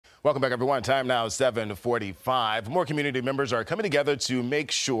Welcome back, everyone. Time now is 7:45. More community members are coming together to make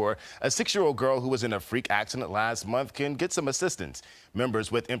sure a 6-year-old girl who was in a freak accident last month can get some assistance.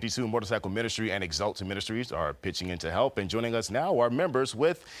 Members with Tomb Motorcycle Ministry and Tomb Ministries are pitching in to help. And joining us now are members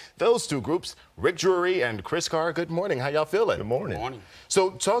with those two groups, Rick Drury and Chris Carr. Good morning. How y'all feeling? Good morning. Good morning.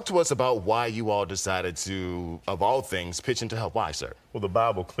 So talk to us about why you all decided to, of all things, pitch in to help. Why, sir? Well, the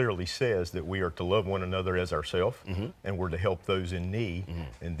Bible clearly says that we are to love one another as ourselves, and we're to help those in need.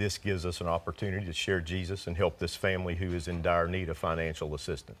 And this gives us an opportunity to share Jesus and help this family who is in dire need of financial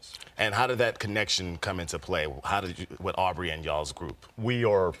assistance. And how did that connection come into play? How did you, with Aubrey and y'all's group? We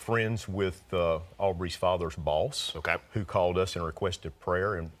are friends with Aubrey's father's boss, Okay. who called us and requested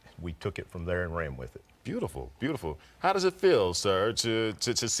prayer, and we took it from there and ran with it. Beautiful, beautiful. How does it feel, sir, to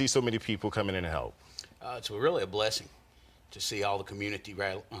see so many people coming in to help? It's really a blessing to see all the community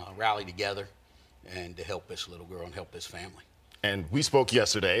rally together and to help this little girl and help this family. And we spoke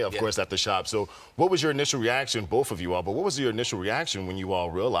yesterday, of Yeah. course, at the shop. So what was your initial reaction, both of you all, but what was your initial reaction when you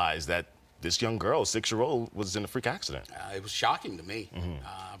all realized that this young girl, 6-year-old, was in a freak accident? It was shocking to me.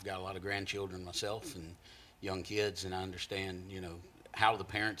 I've got a lot of grandchildren myself and young kids, and I understand, you know, how do the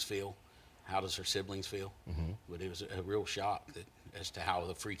parents feel? How does her siblings feel? But it was a real shock as to how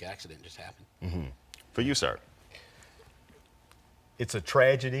the freak accident just happened. For you, sir? It's a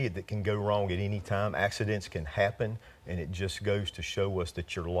tragedy that can go wrong at any time. Accidents can happen, and it just goes to show us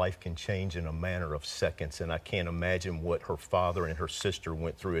that your life can change in a matter of seconds. And I can't imagine what her father and her sister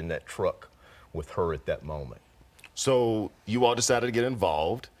went through in that truck with her at that moment. So you all decided to get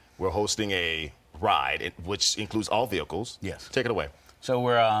involved. We're hosting a ride, which includes all vehicles. Yes. Take it away. So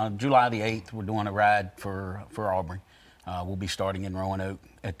we're July the 8th, we're doing a ride for Aubrey. We'll be starting in Roanoke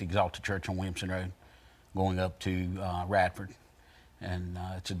at the Exalted Church on Williamson Road, going up to Radford. And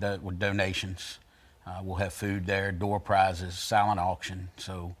it's with donations. We'll have food there, door prizes, silent auction.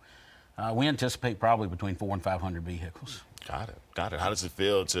 So we anticipate probably between 400 and 500 vehicles. Got it, got it. How does it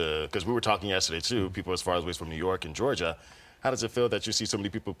feel to, because we were talking yesterday too, people as far as from New York and Georgia, how does it feel that you see so many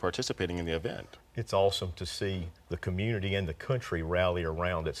people participating in the event? It's awesome to see the community and the country rally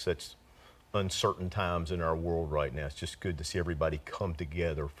around at such uncertain times in our world right now. It's just good to see everybody come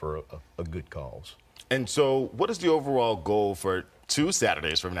together for a good cause. And so what is the overall goal for 2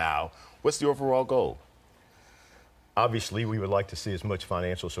 Saturdays from now? What's the overall goal? Obviously, we would like to see as much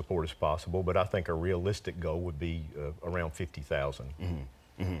financial support as possible, but I think a realistic goal would be around 50,000.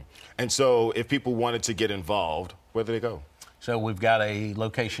 And so if people wanted to get involved, where do they go? So we've got a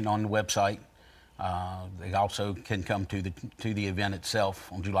location on the website. They also can come to the event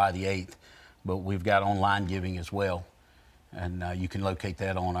itself on July the 8th, but we've got online giving as well. And you can locate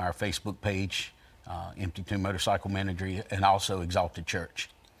that on our Facebook page, Tomb Motorcycle Ministry, and also Exalted Church.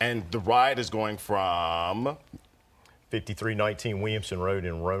 And the ride is going from 5319 Williamson Road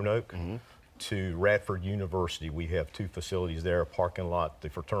in Roanoke to Radford University. We have 2 facilities there, a parking lot, the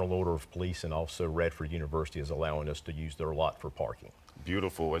Fraternal Order of Police, and also Radford University is allowing us to use their lot for parking.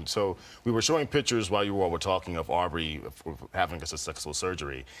 Beautiful. And so we were showing pictures while you all were talking of Aubrey having a successful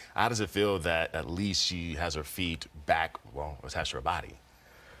surgery. How does it feel that at least she has her feet back, well, attached to her body?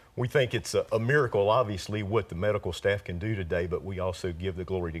 We think it's a miracle, obviously, what the medical staff can do today, but we also give the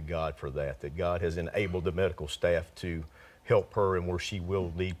glory to God for that God has enabled the medical staff to help her and where she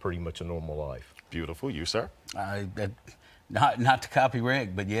will lead pretty much a normal life. Beautiful. You, sir? Not to copy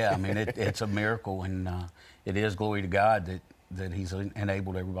Rick, but yeah, I mean, it's a miracle, and it is glory to God that he's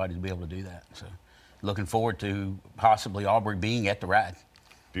enabled everybody to be able to do that. So looking forward to possibly Aubrey being at the ride.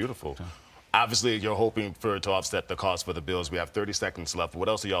 Beautiful. So. Obviously, you're hoping to offset the cost for the bills. We have 30 seconds left. What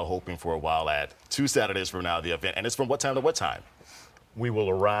else are y'all hoping for while at 2 Saturdays from now, the event? And it's from what time to what time? We will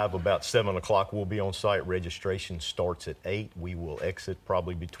arrive about 7 o'clock. We'll be on site. Registration starts at 8. We will exit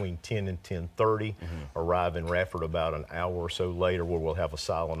probably between 10 and 10:30. Arrive in Radford about an hour or so later, where we'll have a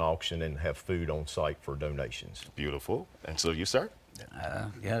silent auction and have food on site for donations. Beautiful. And so you, sir?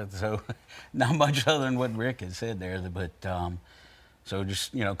 Yeah, so not much other than what Rick had said there, but so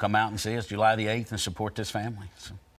just, you know, come out and see us July the 8th and support this family. So.